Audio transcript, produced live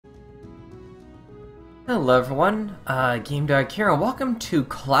Hello everyone, Game Dog here, and welcome to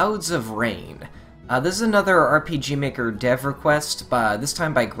Clouds of Rain. This is another RPG Maker dev request, this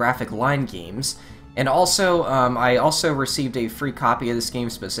time by Graphic Line Games. And also, I also received a free copy of this game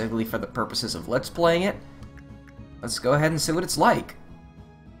specifically for the purposes of Let's Playing it. Let's go ahead and see what it's like.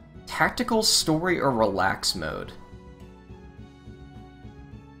 Tactical, Story, or Relax Mode.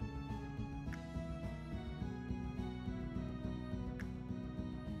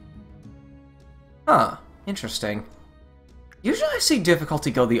 Huh, interesting. Usually I see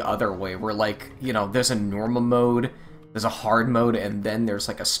difficulty go the other way, where like, you know, there's a normal mode, there's a hard mode, and then there's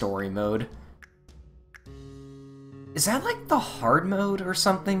like a story mode. Is that like the hard mode or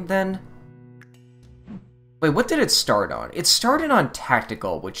something then? Wait, what did it start on? It started on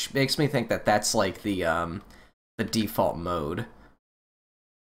tactical, which makes me think that that's like the default mode.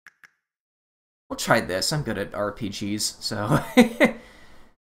 We'll try this, I'm good at RPGs, so...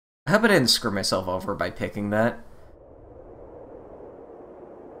 I hope I didn't screw myself over by picking that.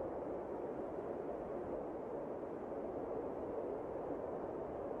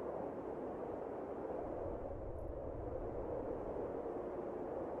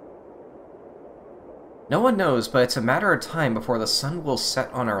 No one knows, but it's a matter of time before the sun will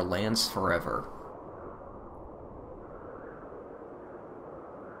set on our lands forever.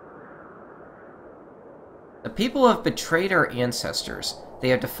 The people have betrayed our ancestors. They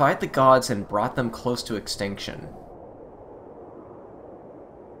have defied the gods and brought them close to extinction.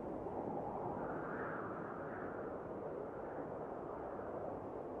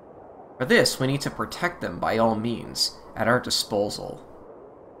 For this, we need to protect them by all means, at our disposal.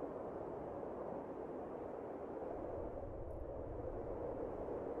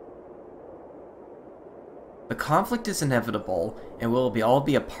 The conflict is inevitable, and we'll all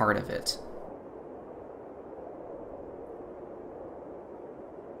be a part of it.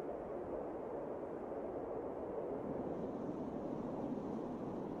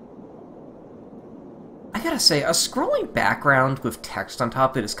 I gotta say, a scrolling background with text on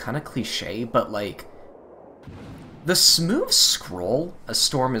top of it is kind of cliche, but like, the smooth scroll, A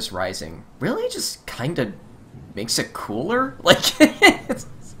Storm is Rising, really just kind of makes it cooler? Like, I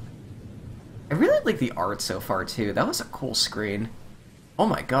really like the art so far too, that was a cool screen. Oh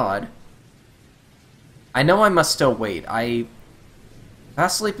my god. I know I must still wait, I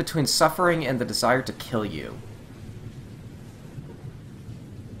vacillate between suffering and the desire to kill you.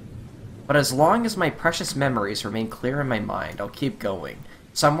 But as long as my precious memories remain clear in my mind, I'll keep going,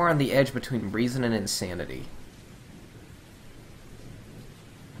 somewhere on the edge between reason and insanity.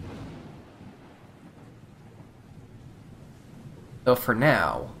 Though for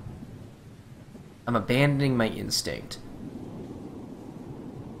now, I'm abandoning my instinct.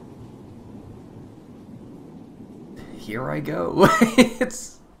 Here I go.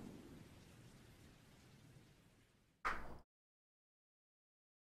 It's...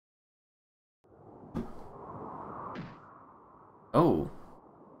 Oh.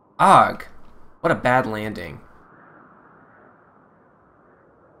 Og. What a bad landing.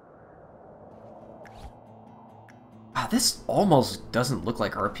 Wow, this almost doesn't look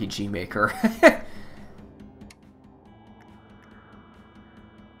like RPG Maker.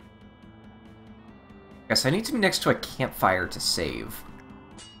 Guess I need to be next to a campfire to save.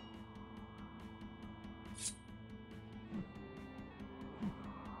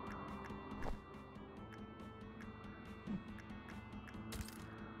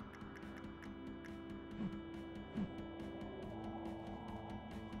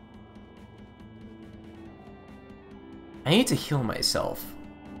 I need to heal myself.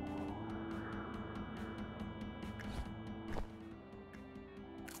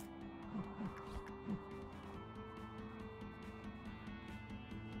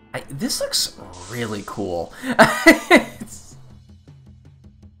 This looks really cool.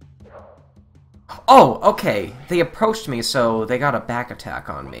 Oh, okay. They approached me, so they got a back attack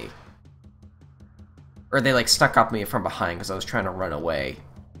on me. Or they, like, stuck up me from behind because I was trying to run away.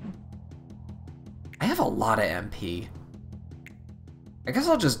 I have a lot of MP. I guess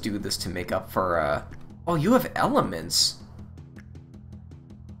I'll just do this to make up for, Oh, you have elements!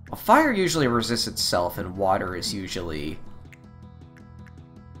 Well, fire usually resists itself, and water is usually...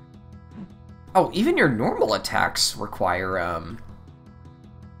 Oh, even your normal attacks require,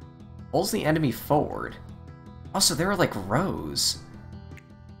 pulls the enemy forward. Also, there are, like, rows.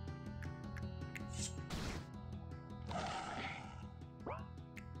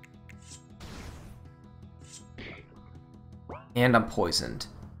 And I'm poisoned.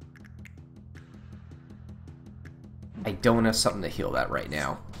 I don't have something to heal that right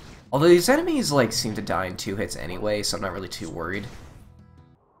now. Although these enemies, like, seem to die in 2 hits anyway, so I'm not really too worried.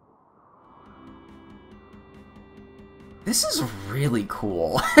 This is really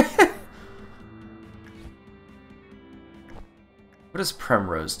cool. What does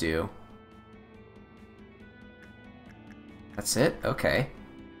Primrose do? That's it? Okay.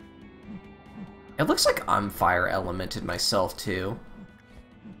 It looks like I'm fire elemented myself, too.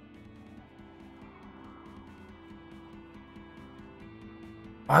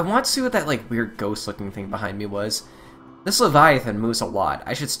 I want to see what that, like, weird ghost-looking thing behind me was. This Leviathan moves a lot.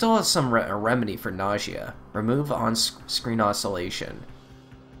 I should still have some a remedy for nausea. Remove on-screen oscillation.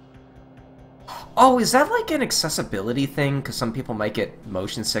 Oh, is that like an accessibility thing? Because some people might get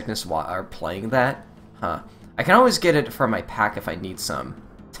motion sickness while playing that? Huh. I can always get it from my pack if I need some.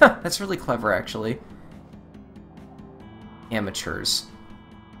 That's really clever, actually. Amateurs.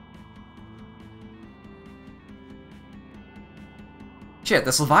 Shit,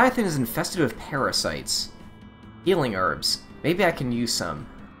 this Leviathan is infested with parasites. Healing herbs. Maybe I can use some.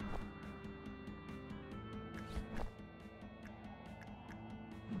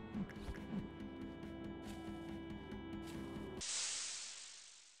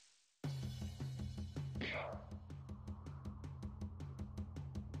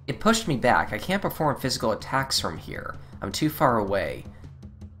 It pushed me back. I can't perform physical attacks from here. I'm too far away.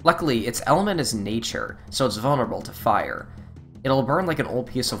 Luckily, its element is nature, so it's vulnerable to fire. It'll burn like an old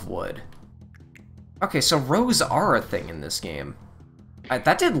piece of wood. Okay, so rogues are a thing in this game.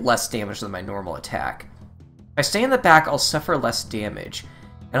 That did less damage than my normal attack. If I stay in the back, I'll suffer less damage,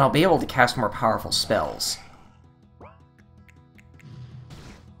 and I'll be able to cast more powerful spells.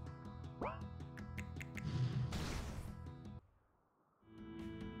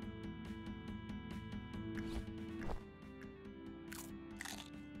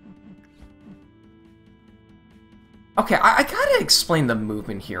 Okay, I gotta explain the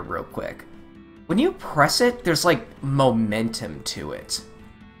movement here real quick. When you press it, there's like momentum to it.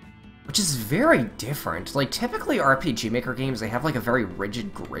 Which is very different. Like, typically RPG Maker games, they have like a very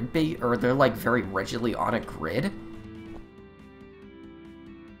rigid grid base, or they're like very rigidly on a grid.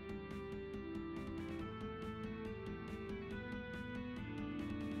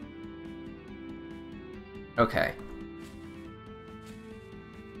 Okay.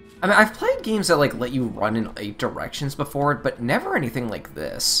 I mean, I've played games that like let you run in 8 directions before, but never anything like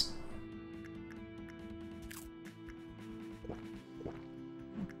this.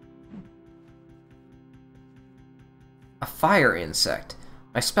 A fire insect.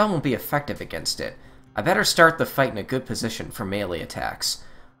 My spell won't be effective against it. I better start the fight in a good position for melee attacks.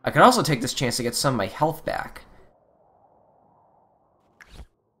 I could also take this chance to get some of my health back.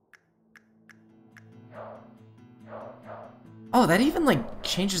 Oh, that even, like,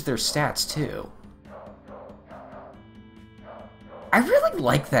 changes their stats, too. I really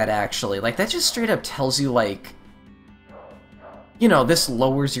like that, actually. Like, that just straight up tells you, like... You know, this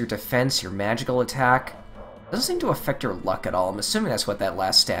lowers your defense, your magical attack. Doesn't seem to affect your luck at all. I'm assuming that's what that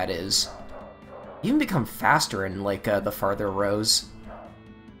last stat is. You even become faster in, like, the farther rows.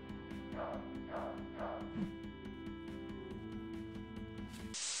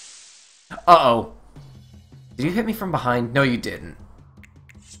 Uh-oh. Did you hit me from behind? No, you didn't.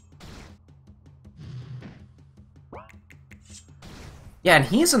 Yeah, and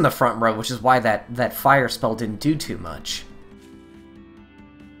he's in the front row, which is why that fire spell didn't do too much.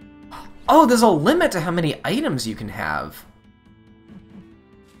 Oh, there's a limit to how many items you can have.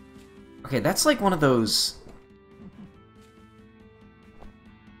 Okay, that's like one of those...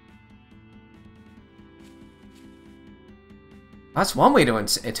 That's one way to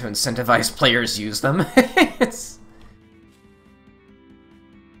incentivize players use them. It's...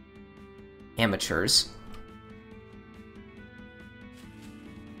 Amateurs.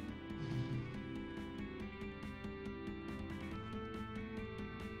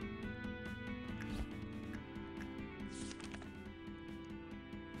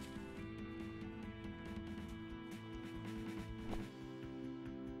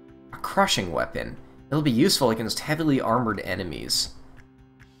 A crushing weapon. It'll be useful against heavily armored enemies.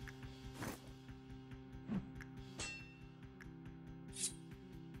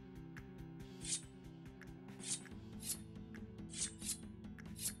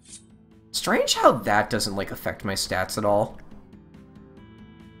 Strange how that doesn't, like, affect my stats at all.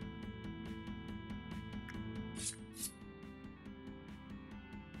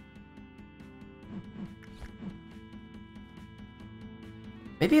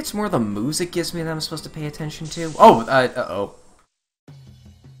 Maybe it's more the moves it gives me that I'm supposed to pay attention to? Oh, uh-oh.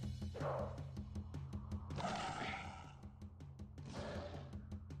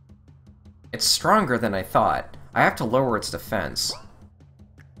 It's stronger than I thought. I have to lower its defense.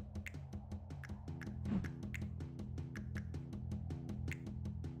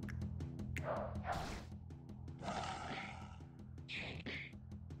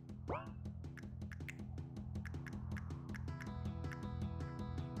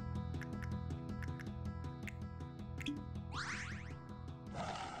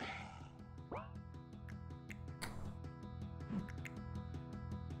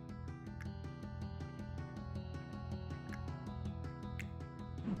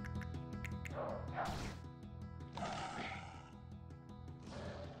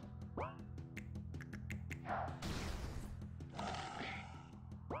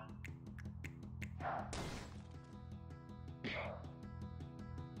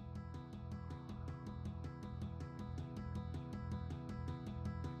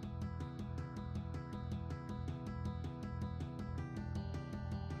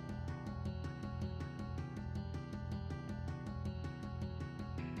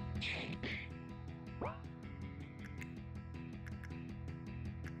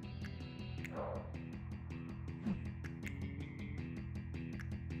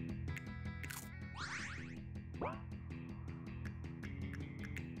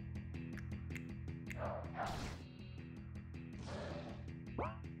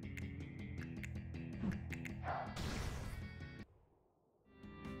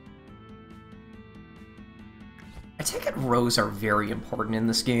 I take it rows are very important in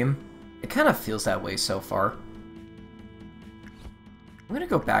this game. It kind of feels that way so far. I'm gonna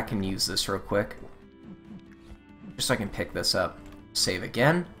go back and use this real quick. Just so I can pick this up. Save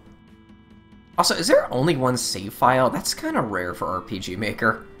again. Also, is there only one save file? That's kind of rare for RPG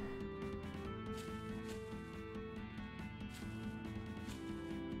Maker.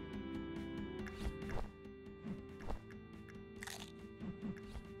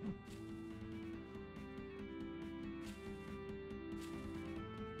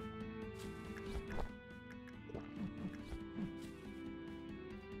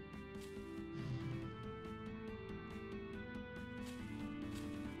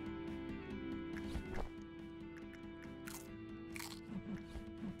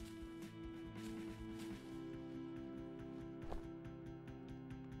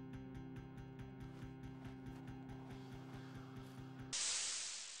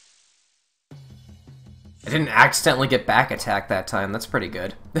 I didn't accidentally get back attacked that time. That's pretty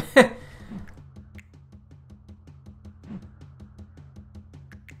good.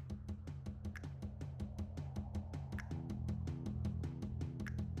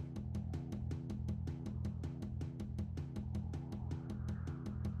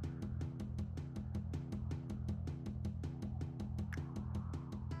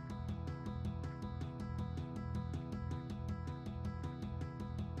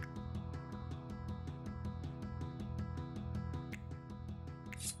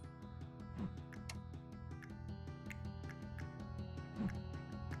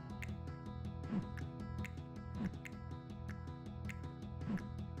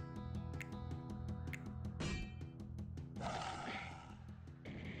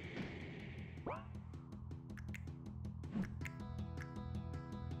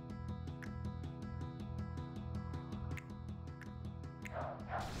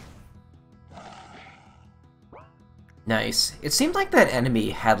 Nice. It seemed like that enemy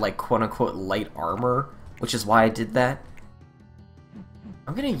had, like, quote-unquote light armor, which is why I did that.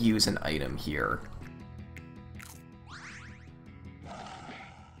 I'm gonna use an item here.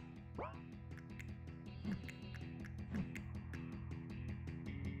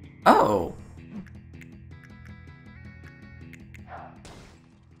 Oh!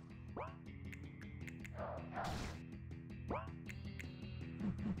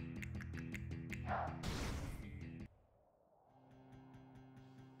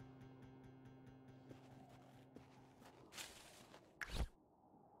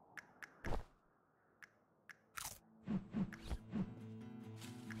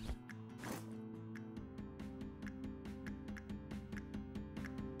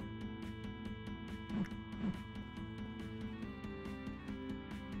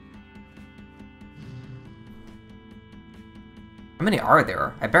 How many are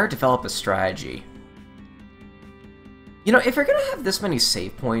there? I better develop a strategy. You know, if you're gonna have this many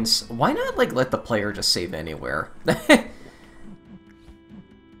save points, why not, like, let the player just save anywhere? What's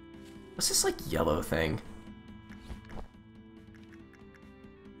this, like, yellow thing?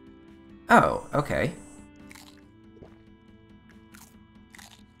 Oh, okay.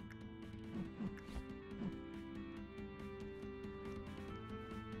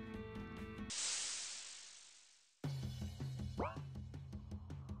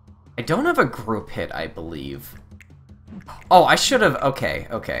 I don't have a group hit, I believe. Oh, I should have... Okay,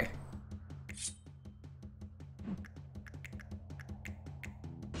 okay.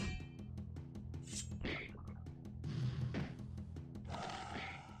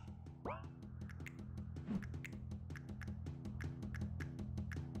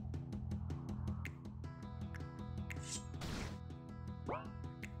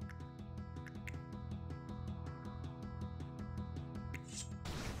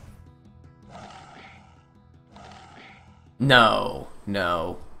 No,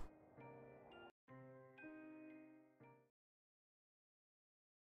 no.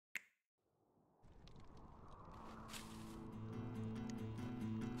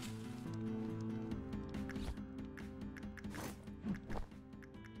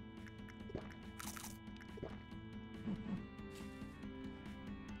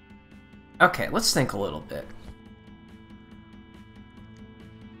 Okay, let's think a little bit.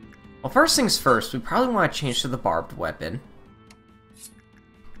 Well, first things first, we probably want to change to the barbed weapon.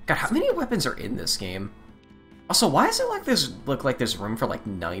 God, how many weapons are in this game? Also, why does it look like there's room for like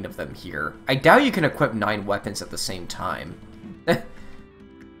 9 of them here? I doubt you can equip 9 weapons at the same time. I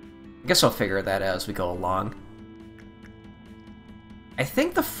guess I'll figure that out as we go along. I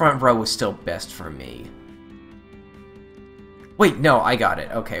think the front row is still best for me. Wait, no, I got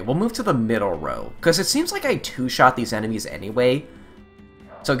it. Okay, we'll move to the middle row, because it seems like I two-shot these enemies anyway.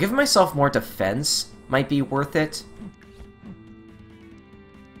 So giving myself more defense might be worth it.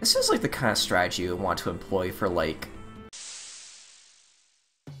 This is like the kind of strategy you want to employ for like...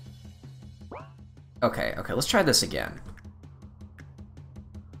 Okay, let's try this again.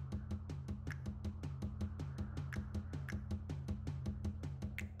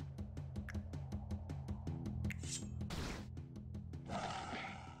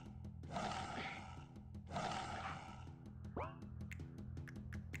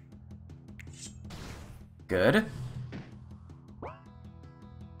 Good.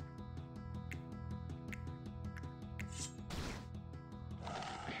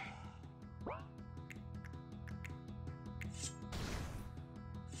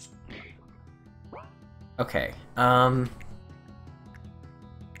 Okay,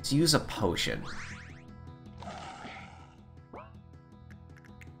 let's use a potion.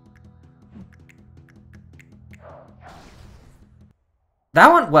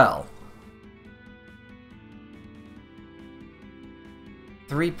 That went well.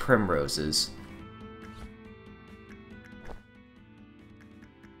 3 primroses.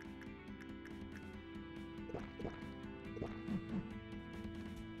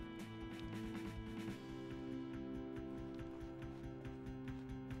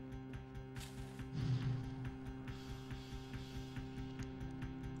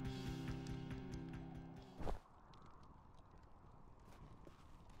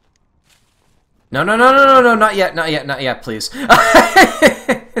 No, not yet, please.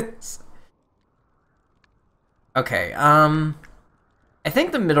 Okay, I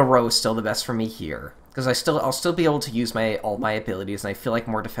think the middle row is still the best for me here, because I'll still be able to use all my abilities, and I feel like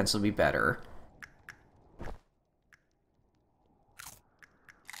more defense will be better.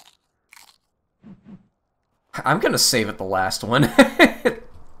 I'm gonna save it the last one.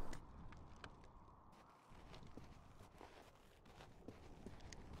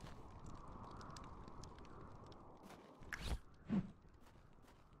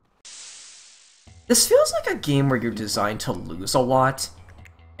 This feels like a game where you're designed to lose a lot.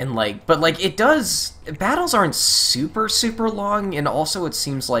 And but it does... Battles aren't super long, and also it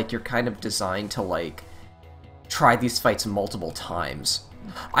seems like you're kind of designed to, try these fights multiple times.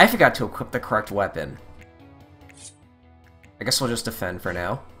 I forgot to equip the correct weapon. I guess we'll just defend for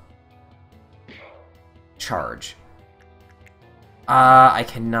now. Charge. I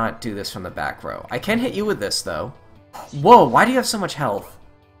cannot do this from the back row. I can hit you with this, though. Whoa, why do you have so much health?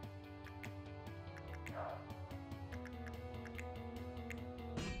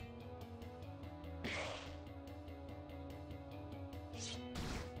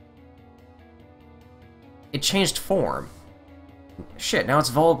 It changed form. Shit, now it's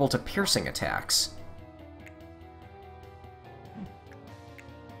vulnerable to piercing attacks.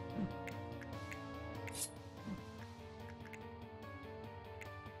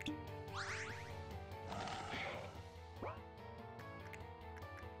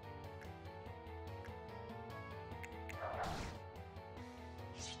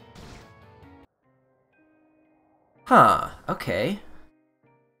 Huh, okay.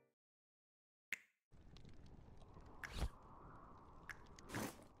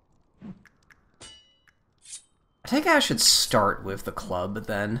 I think I should start with the club,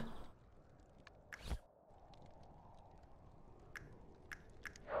 then.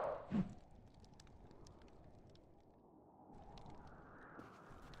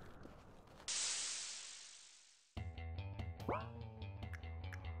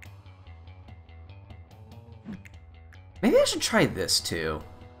 Maybe I should try this, too.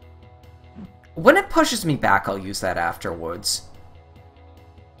 When it pushes me back, I'll use that afterwards.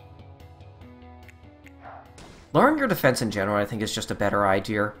 Lowering your defense in general, I think, is just a better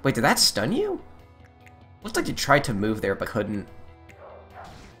idea. Wait, did that stun you? Looked like you tried to move there, but couldn't.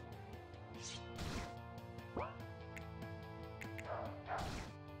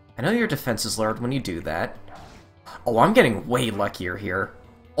 I know your defense is lowered when you do that. Oh, I'm getting way luckier here.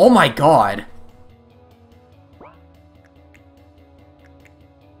 Oh my god!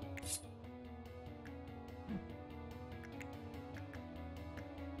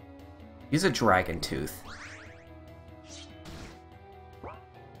 Use a Dragon Tooth.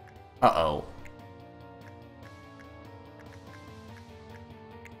 Uh-oh.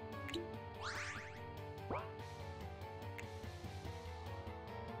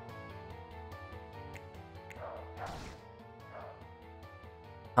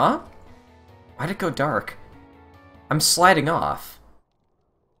 Huh? Why'd it go dark? I'm sliding off.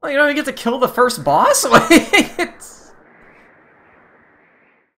 Well, you don't even get to kill the first boss? Wait!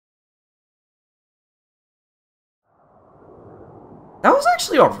 That was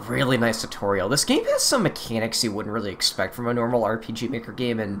actually a really nice tutorial. This game has some mechanics you wouldn't really expect from a normal RPG Maker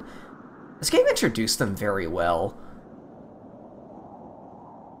game, and this game introduced them very well.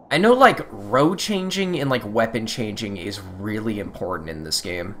 I know, like, row changing and, like, weapon changing is really important in this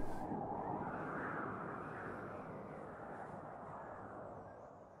game.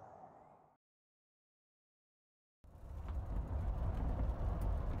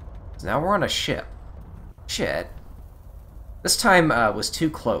 So now we're on a ship. Shit. This time, was too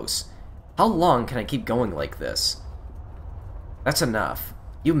close. How long can I keep going like this? That's enough.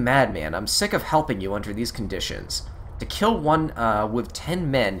 You madman, I'm sick of helping you under these conditions. To kill one, with 10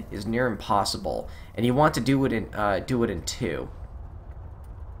 men is near impossible, and you want to do it in 2.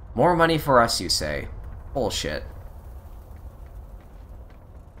 More money for us, you say. Bullshit.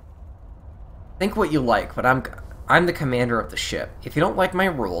 Think what you like, but I'm the commander of the ship. If you don't like my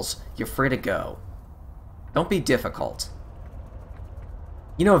rules, you're free to go. Don't be difficult.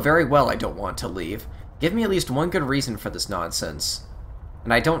 You know very well I don't want to leave. Give me at least one good reason for this nonsense.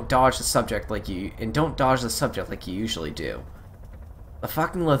 And don't dodge the subject like you usually do. The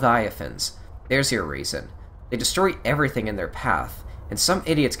fucking Leviathans. There's your reason. They destroy everything in their path, and some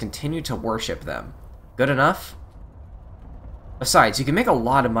idiots continue to worship them. Good enough? Besides, you can make a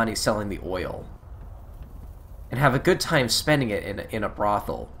lot of money selling the oil. And have a good time spending it in a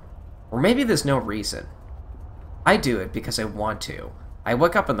brothel. Or maybe there's no reason. I do it because I want to. I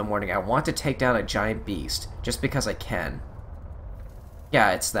wake up in the morning, I want to take down a giant beast, just because I can.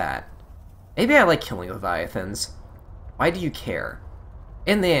 Yeah, it's that. Maybe I like killing Leviathans. Why do you care?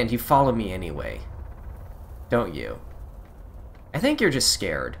 In the end, you follow me anyway. Don't you? I think you're just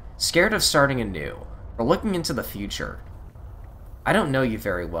scared. Scared of starting anew, or looking into the future. I don't know you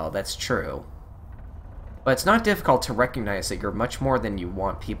very well, that's true. But it's not difficult to recognize that you're much more than you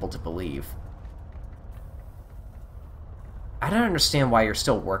want people to believe. I don't understand why you're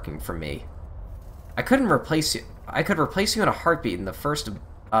still working for me. I couldn't replace you. I could replace you in a heartbeat with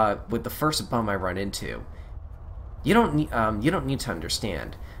the first bum I run into. You don't need to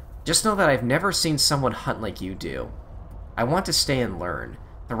understand. Just know that I've never seen someone hunt like you do. I want to stay and learn.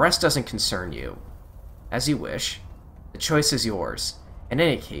 The rest doesn't concern you. As you wish. The choice is yours. In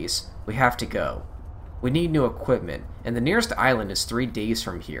any case, we have to go. We need new equipment, and the nearest island is 3 days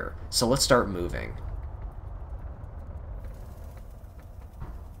from here, so let's start moving.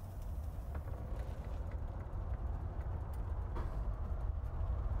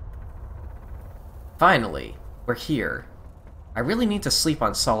 Finally, we're here. I really need to sleep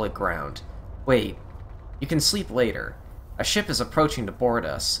on solid ground. Wait, you can sleep later. A ship is approaching to board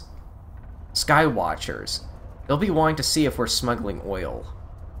us. Sky Watchers. They'll be wanting to see if we're smuggling oil.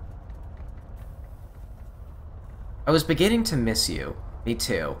 I was beginning to miss you. Me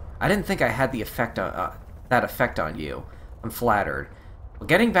too. I didn't think I had the effect on, that effect on you. I'm flattered. But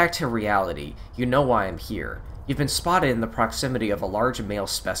getting back to reality, you know why I'm here. You've been spotted in the proximity of a large male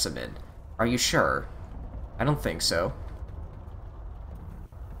specimen. Are you sure? I don't think so.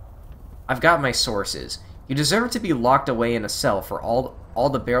 I've got my sources. You deserve to be locked away in a cell for all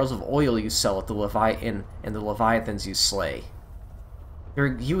the barrels of oil you sell at the Leviathan and the Leviathans you slay.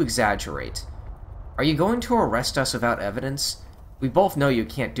 You exaggerate. Are you going to arrest us without evidence? We both know you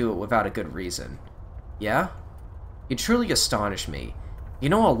can't do it without a good reason. Yeah? You truly astonish me. You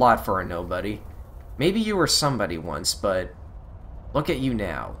know a lot for a nobody. Maybe you were somebody once, but look at you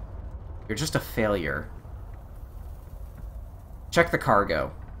now. You're just a failure. Check the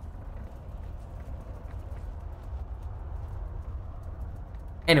cargo.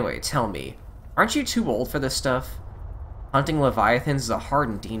 Anyway, tell me, aren't you too old for this stuff? Hunting Leviathans is a hard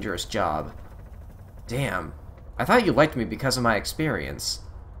and dangerous job. Damn, I thought you liked me because of my experience.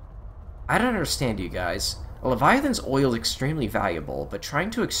 I don't understand you guys. A Leviathan's oil is extremely valuable, but trying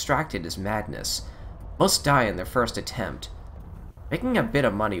to extract it is madness. Most die in their first attempt. Making a bit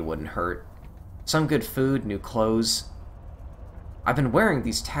of money wouldn't hurt. Some good food, new clothes. I've been wearing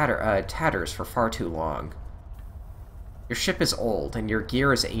these tatters for far too long. Your ship is old, and your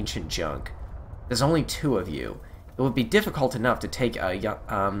gear is ancient junk. There's only 2 of you. It would be difficult enough to take a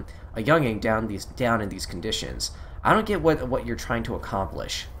younging down in these conditions. I don't get what you're trying to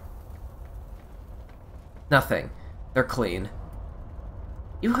accomplish. Nothing. They're clean.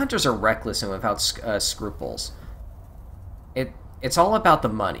 You hunters are reckless and without scruples. It's all about the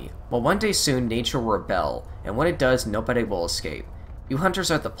money. Well, one day soon, nature will rebel, and when it does, nobody will escape. You hunters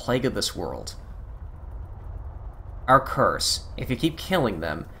are the plague of this world. Our curse. If you keep killing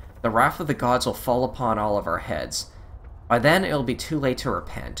them, the wrath of the gods will fall upon all of our heads. By then, it'll be too late to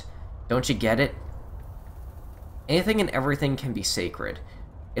repent. Don't you get it? Anything and everything can be sacred.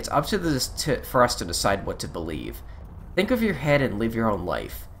 It's up for us to decide what to believe. Think of your head and live your own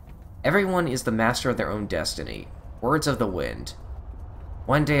life. Everyone is the master of their own destiny. Words of the wind.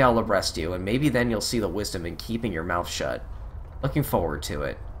 One day I'll arrest you, and maybe then you'll see the wisdom in keeping your mouth shut. Looking forward to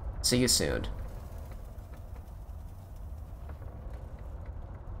it. See you soon.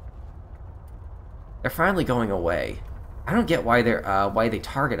 They're finally going away. I don't get why they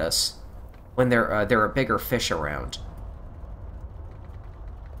target us when there are bigger fish around.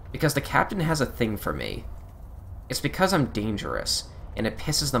 Because the captain has a thing for me. It's because I'm dangerous, and it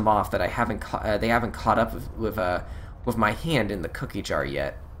pisses them off that they haven't caught up with my hand in the cookie jar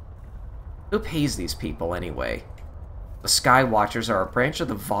yet. Who pays these people anyway? The Sky Watchers are a branch of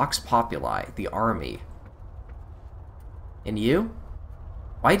the Vox Populi, the army. And you?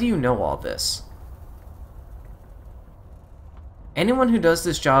 Why do you know all this? Anyone who does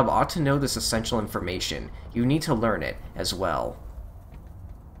this job ought to know this essential information. You need to learn it as well.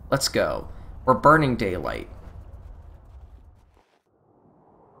 Let's go. We're burning daylight.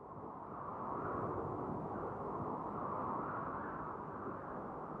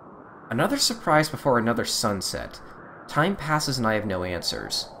 Another surprise before another sunset. Time passes and I have no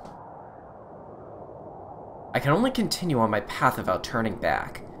answers. I can only continue on my path without turning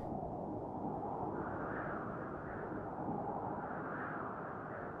back.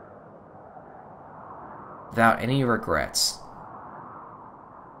 Without any regrets.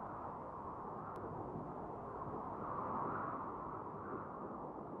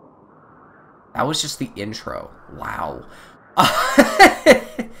 That was just the intro. Wow.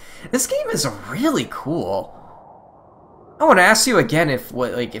 This game is really cool. I want to ask you again if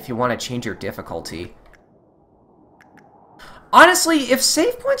you want to change your difficulty. Honestly, if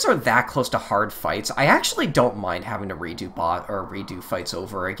save points are that close to hard fights, I actually don't mind having to redo fights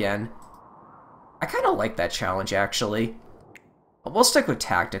over again. I kind of like that challenge, actually. But we'll stick with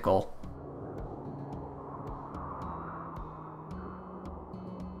tactical.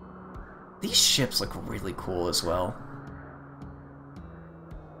 These ships look really cool as well.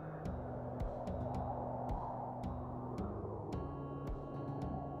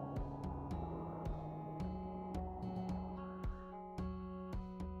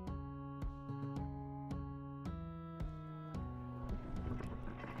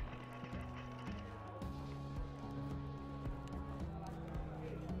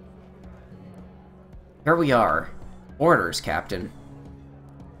 Here we are. Orders, Captain.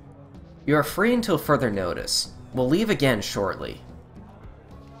 You are free until further notice. We'll leave again shortly.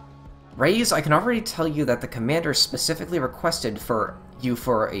 Reyes, I can already tell you that the commander specifically requested for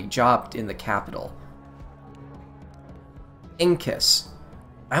a job in the capital. Incus.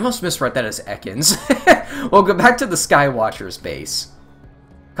 I almost misread that as Ekans. We'll go back to the Skywatcher's base.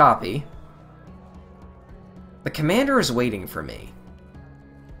 Copy. The commander is waiting for me.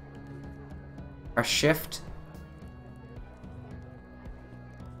 Our shift.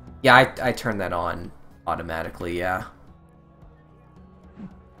 Yeah, I turned that on automatically, yeah.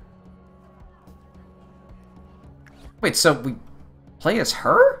 Wait, so we play as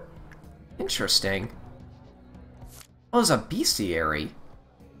her? Interesting. Oh, it's a bestiary.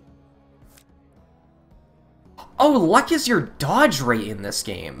 Oh, luck is your dodge rate in this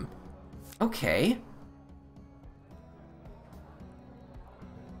game. Okay.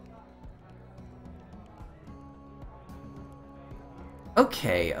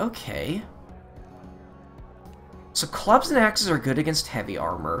 Okay, okay. So clubs and axes are good against heavy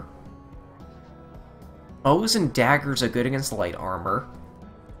armor. Bows and daggers are good against light armor.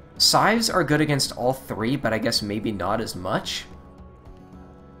 Scythes are good against all three, but I guess maybe not as much.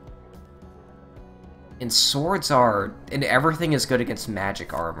 And swords are... and everything is good against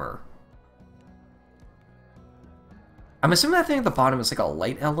magic armor. I'm assuming that thing at the bottom is like a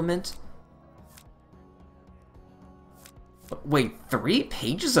light element. Wait, 3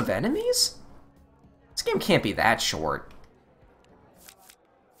 pages of enemies? This game can't be that short.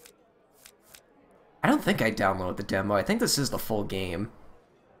 I don't think I downloaded the demo. I think this is the full game.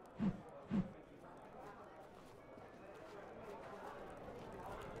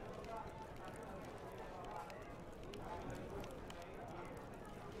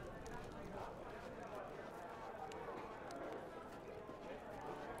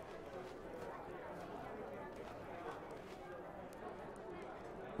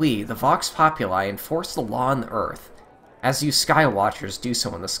 We, the Vox Populi, enforce the law on the Earth, as you Skywatchers do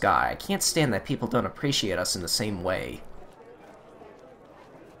so in the sky. I can't stand that people don't appreciate us in the same way.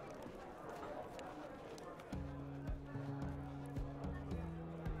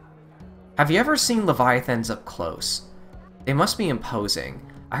 Have you ever seen Leviathans up close? They must be imposing.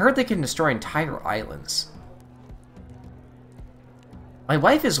 I heard they can destroy entire islands. My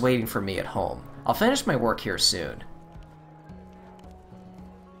wife is waiting for me at home. I'll finish my work here soon.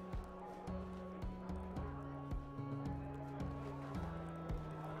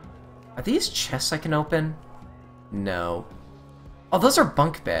 Are these chests I can open? No. Oh, those are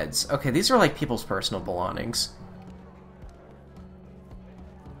bunk beds. Okay, these are like people's personal belongings.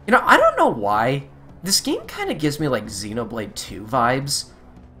 You know, I don't know why. This game kind of gives me like Xenoblade 2 vibes.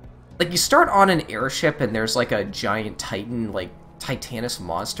 Like, you start on an airship and there's like a giant titan, like Titanus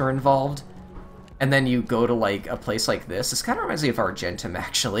monster involved. And then you go to like a place like this. This kind of reminds me of Argentum,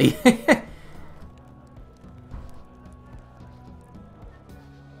 actually.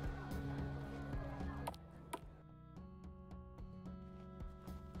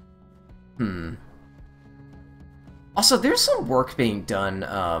 Also, there's some work being done,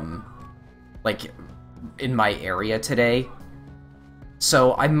 like, in my area today.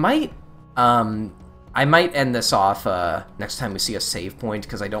 So I might end this off, next time we see a save point,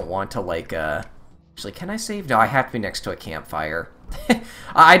 because I don't want to, like, actually, can I save? No, I have to be next to a campfire.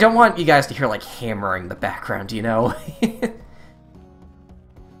 I don't want you guys to hear, like, hammering in the background, you know?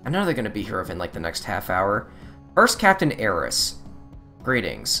 I know they're gonna be here within, like, the next half hour. First Captain Eris.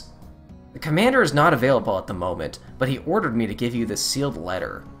 Greetings. The commander is not available at the moment, but he ordered me to give you this sealed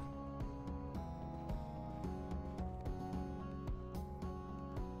letter.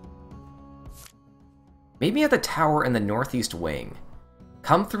 Meet me at the tower in the northeast wing.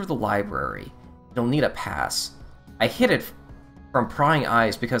 Come through the library. You'll need a pass. I hid it from prying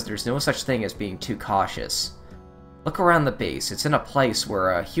eyes because there's no such thing as being too cautious. Look around the base. It's in a place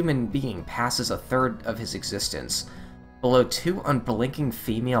where a human being passes a third of his existence, below 2 unblinking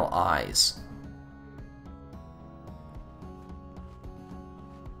female eyes.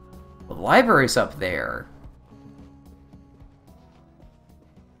 The library's up there.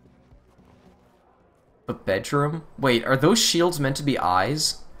 The bedroom? Wait, are those shields meant to be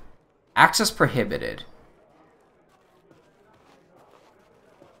eyes? Access prohibited.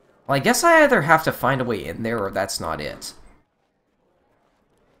 Well, I guess I either have to find a way in there or that's not it.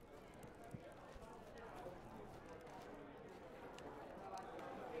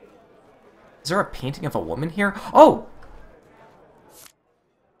 Is there a painting of a woman here? Oh!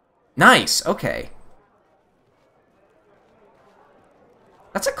 Nice, okay.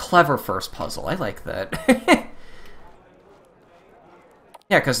 That's a clever first puzzle. I like that.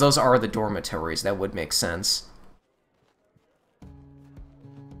 Yeah, because those are the dormitories. That would make sense.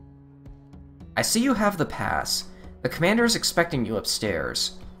 I see you have the pass. The commander is expecting you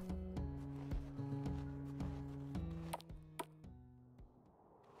upstairs.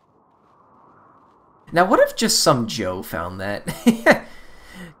 Now, what if just some Joe found that?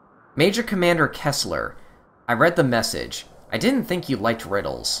 Major Commander Kessler, I read the message. I didn't think you liked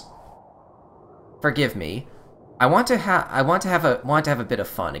riddles. Forgive me. I want to have a bit of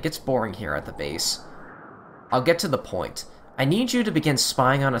fun. It gets boring here at the base. I'll get to the point. I need you to begin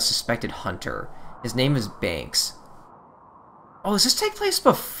spying on a suspected hunter. His name is Banks. Oh, does this take place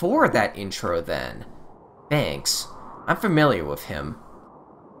before that intro then? Banks. I'm familiar with him.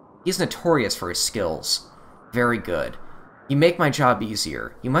 He's notorious for his skills. Very good. You make my job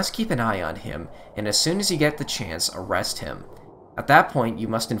easier. You must keep an eye on him, and as soon as you get the chance, arrest him. At that point, you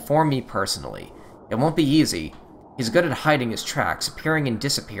must inform me personally. It won't be easy. He's good at hiding his tracks, appearing and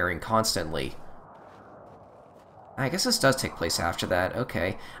disappearing constantly. I guess this does take place after that.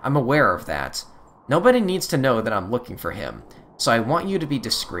 Okay. I'm aware of that. Nobody needs to know that I'm looking for him, so I want you to be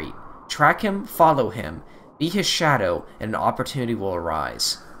discreet. Track him, follow him, be his shadow, and an opportunity will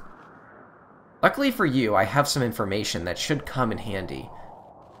arise. Luckily for you, I have some information that should come in handy.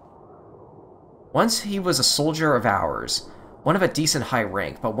 Once he was a soldier of ours, one of a decent high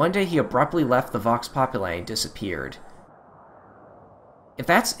rank, but one day he abruptly left the Vox Populi and disappeared. If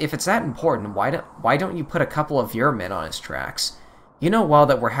it's that important, why don't you put a couple of your men on his tracks? You know well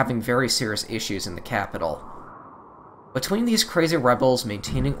that we're having very serious issues in the capital. Between these crazy rebels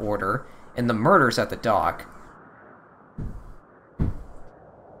maintaining order and the murders at the dock,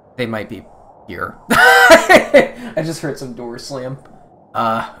 they might be here. I just heard some doors slam.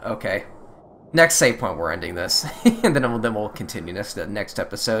 Okay. Next save point, we're ending this. And then we'll continue next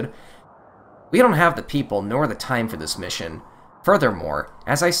episode. We don't have the people nor the time for this mission. Furthermore,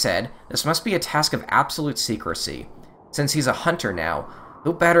 as I said, this must be a task of absolute secrecy. Since he's a hunter now,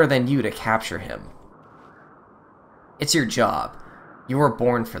 who better than you to capture him? It's your job. You were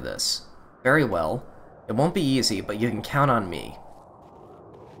born for this. Very well. It won't be easy, but you can count on me.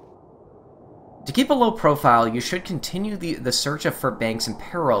 To keep a low profile, you should continue the search for banks in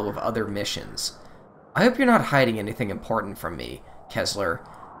parallel with other missions. I hope you're not hiding anything important from me, Kessler.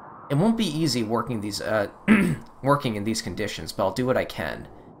 It won't be easy working working in these conditions, but I'll do what I can.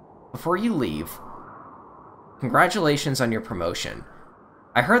 Before you leave, congratulations on your promotion.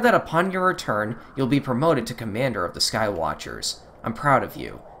 I heard that upon your return, you'll be promoted to Commander of the Skywatchers. I'm proud of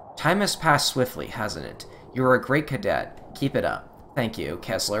you. Time has passed swiftly, hasn't it? You are a great cadet. Keep it up. Thank you,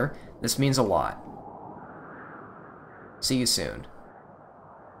 Kessler. This means a lot. See you soon.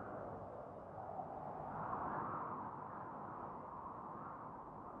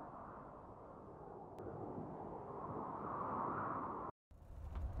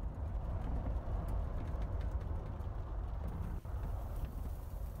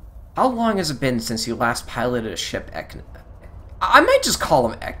 How long has it been since you last piloted a ship, Ekans? I might just call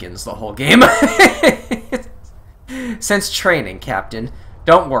him Ekans the whole game. Since training, Captain.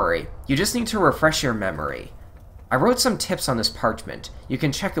 Don't worry. You just need to refresh your memory. I wrote some tips on this parchment. You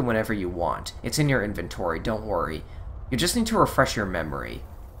can check it whenever you want. It's in your inventory, don't worry. You just need to refresh your memory.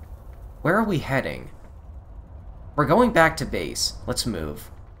 Where are we heading? We're going back to base. Let's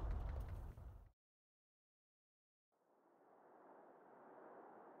move.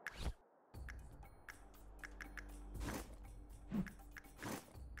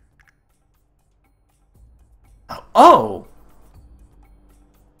 Oh!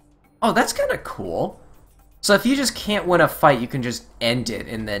 Oh, that's kind of cool. So if you just can't win a fight, you can just end it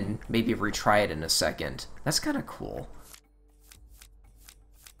and then maybe retry it in a second. That's kind of cool.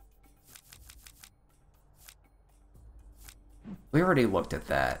 We already looked at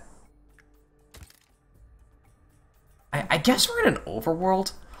that. I guess we're in an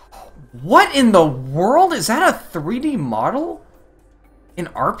overworld? What in the world? Is that a 3D model? In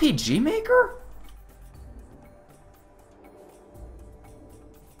RPG Maker?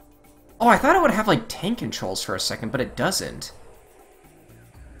 Oh, I thought it would have, like, tank controls for a second, but it doesn't.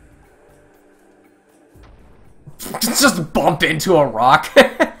 Just bump into a rock.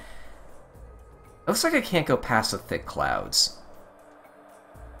 It looks like I can't go past the thick clouds.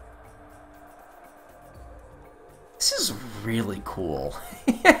 This is really cool.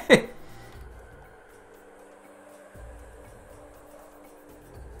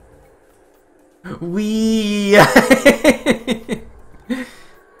 Wee!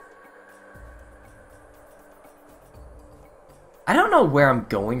 I don't know where I'm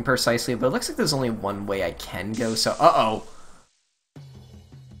going precisely, but it looks like there's only one way I can go, so uh-oh.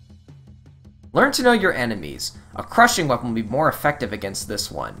 Learn to know your enemies. A crushing weapon will be more effective against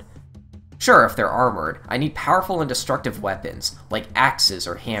this one. Sure, if they're armored, I need powerful and destructive weapons, like axes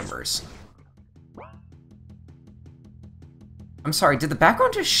or hammers. I'm sorry, did the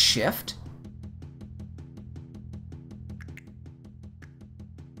background just shift?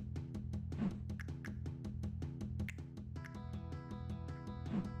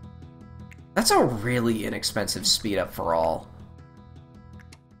 That's a really inexpensive speed up for all.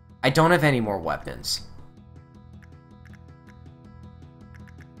 I don't have any more weapons.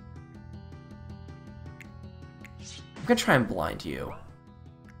 I'm gonna try and blind you.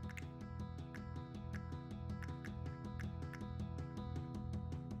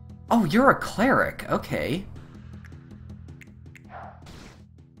 Oh, you're a cleric. Okay.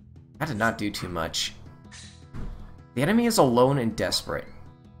 That did not do too much. The enemy is alone and desperate.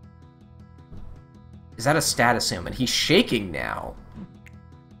 Is that a status ailment? He's shaking now.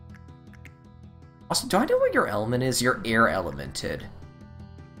 Also, do I know what your element is? You're air elemented.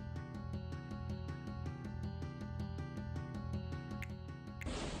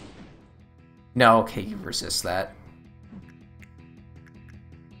 No, okay, you resist that.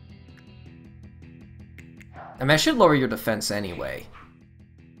 I mean, I should lower your defense anyway.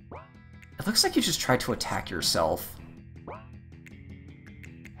 It looks like you just tried to attack yourself.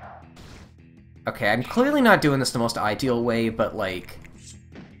 Okay, I'm clearly not doing this the most ideal way, but, like...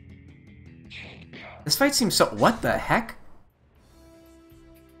 This fight seems so... What the heck?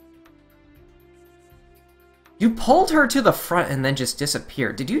 You pulled her to the front and then just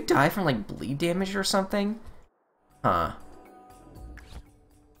disappeared. Did you die from, like, bleed damage or something? Huh.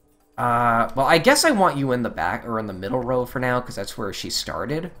 Well, I guess I want you in the back, or in the middle row for now, because that's where she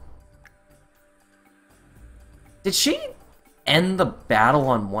started. Did she end the battle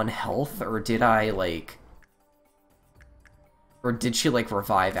on 1 health, or did I, like... Or did she, like,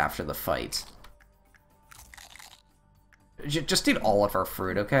 revive after the fight? Just eat all of our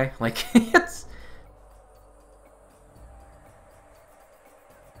fruit, okay? Like, it's...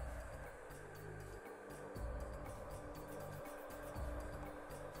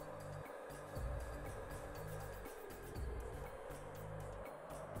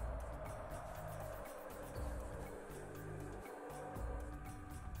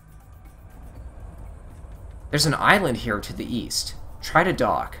 There's an island here to the east. Try to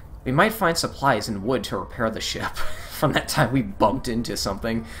dock. We might find supplies and wood to repair the ship. From that time we bumped into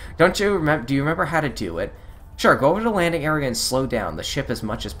something. Do you remember how to do it? Sure, go over to the landing area and slow down the ship as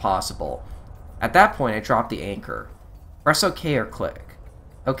much as possible. At that point, I dropped the anchor. Press OK or click.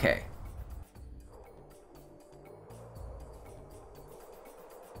 Okay.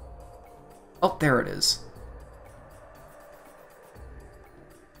 Oh, there it is.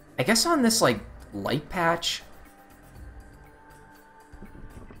 I guess on this, like, light patch.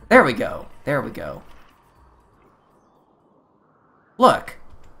 There we go. There we go. Look!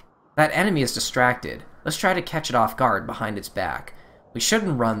 That enemy is distracted. Let's try to catch it off guard behind its back. We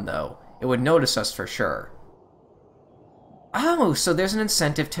shouldn't run, though. It would notice us for sure. Oh, so there's an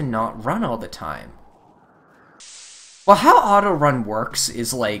incentive to not run all the time. Well, how auto-run works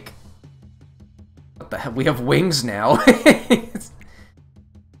is like... What the hell? We have wings now.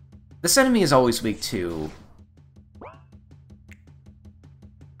 This enemy is always weak to...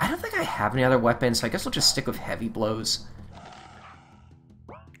 I don't think I have any other weapons, so I guess we'll just stick with heavy blows.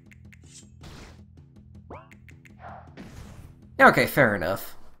 Yeah, okay, fair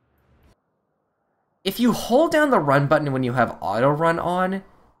enough. If you hold down the run button when you have auto-run on,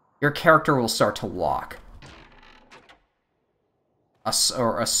 your character will start to walk. A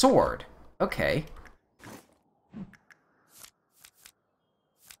sword. Okay.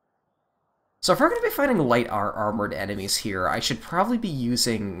 So if we're going to be fighting light armored enemies here, I should probably be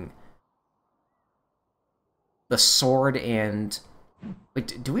using the sword and...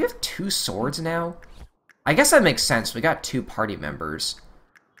 Wait, do we have 2 swords now? I guess that makes sense. We got 2 party members.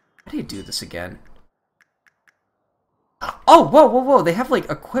 How do you do this again? Oh, whoa, whoa, whoa! They have,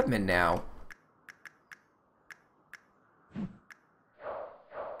 like, equipment now.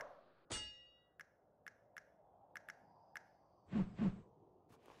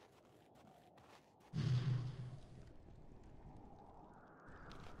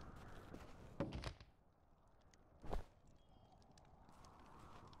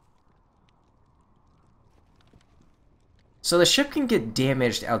 So the ship can get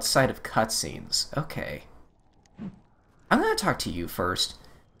damaged outside of cutscenes. Okay. I'm gonna talk to you first.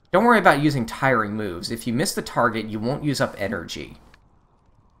 Don't worry about using tiring moves. If you miss the target, you won't use up energy.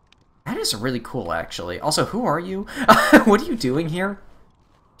 That is really cool, actually. Also, who are you? What are you doing here?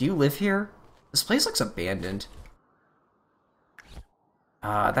 Do you live here? This place looks abandoned.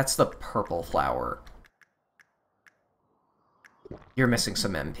 That's the purple flower. You're missing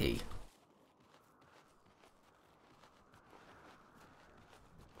some MP.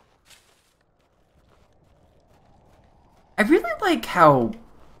 I really like how,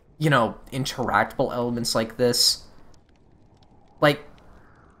 you know, interactable elements like this, like,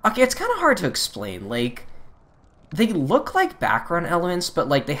 okay, it's kind of hard to explain, like, they look like background elements, but,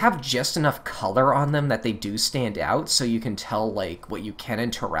 like, they have just enough color on them that they do stand out, so you can tell, like, what you can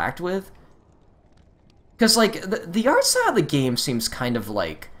interact with. Because, like, the art style of the game seems kind of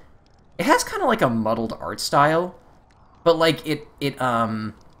like, it has kind of like a muddled art style, but, like, it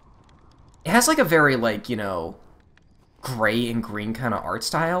has, like, a very, like, you know, gray and green kind of art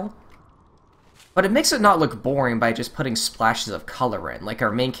style, but it makes it not look boring by just putting splashes of color in. Like, our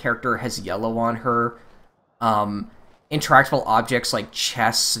main character has yellow on her. Interactable objects like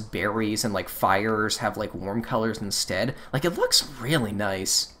chests, berries, and like fires have like warm colors instead. Like, it looks really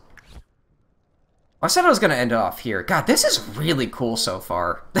nice. I said I was gonna end it off here. God, this is really cool so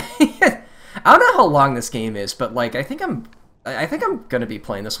far. I don't know how long this game is, but like, I think I'm gonna be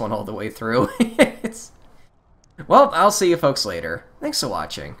playing this one all the way through. Well, I'll see you folks later. Thanks for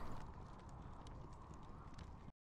watching.